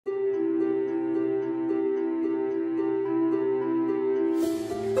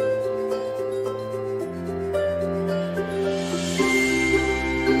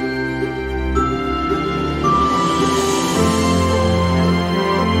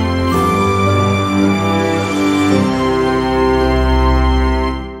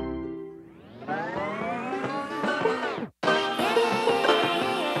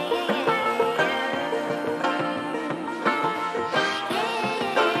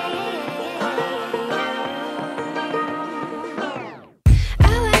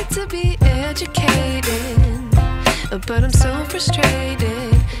but I'm so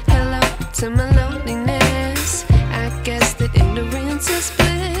frustrated. Hello to my loneliness. I guess that ignorance is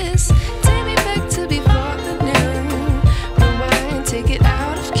bliss. Take me back to before the noon. Rewind, take it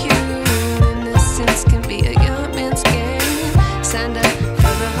out of cue. Innocence can be a young man's game. Signed up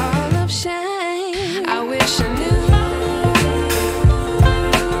for the hall of shame. I wish I knew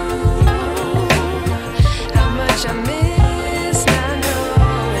how much I miss not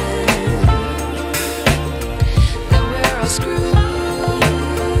knowing that we're all screwed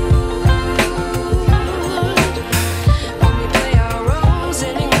when we play our roles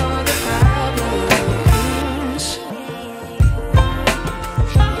and ignore the problems.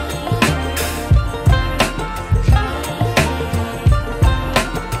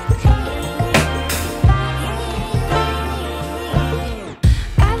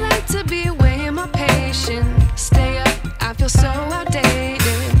 I like to be away in my patience. Stay up, I feel so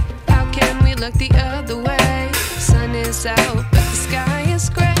outdated. How can we look the other way? Sun is out, but the sky is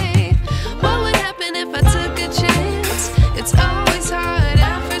gray. What would happen if I took a chance? It's always hard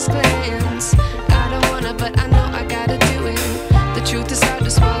at first glance. I don't wanna, but I know I gotta do it. The truth is hard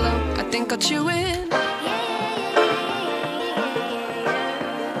to swallow, I think I'll chew it.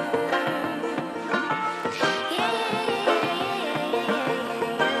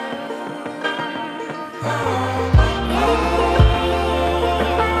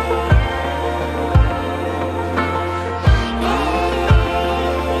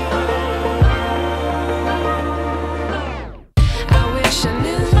 I wish I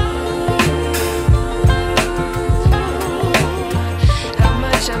knew how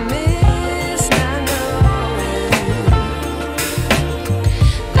much I miss not knowing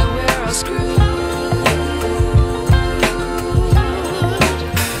that we're all screwed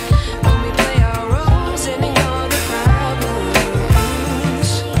when we play our roles and ignore the problems.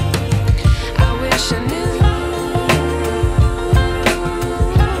 I wish I knew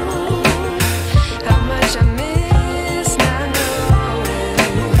how much I miss not knowing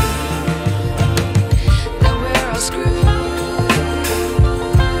that we're all screwed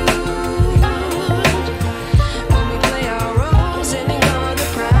when we play our roles and ignore the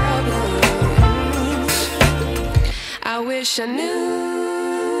problems. I wish I knew.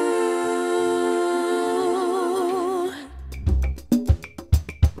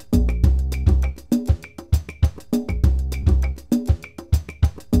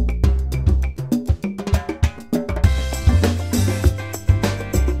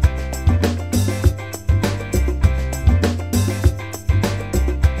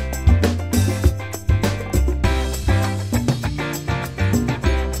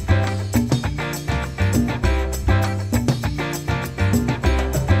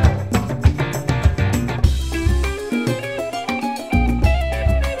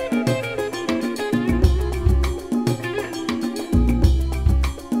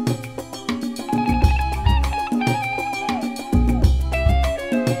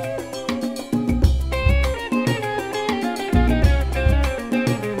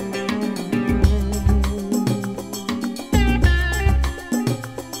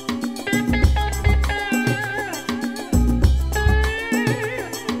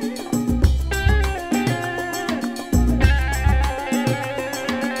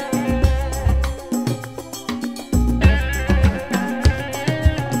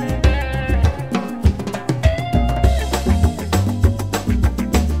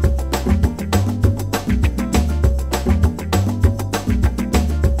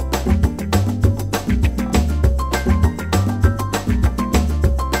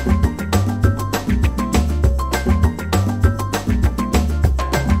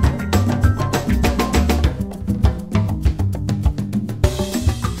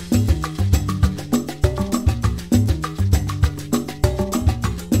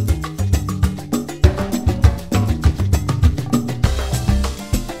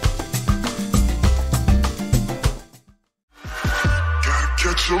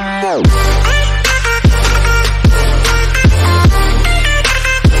 Catch 'em all.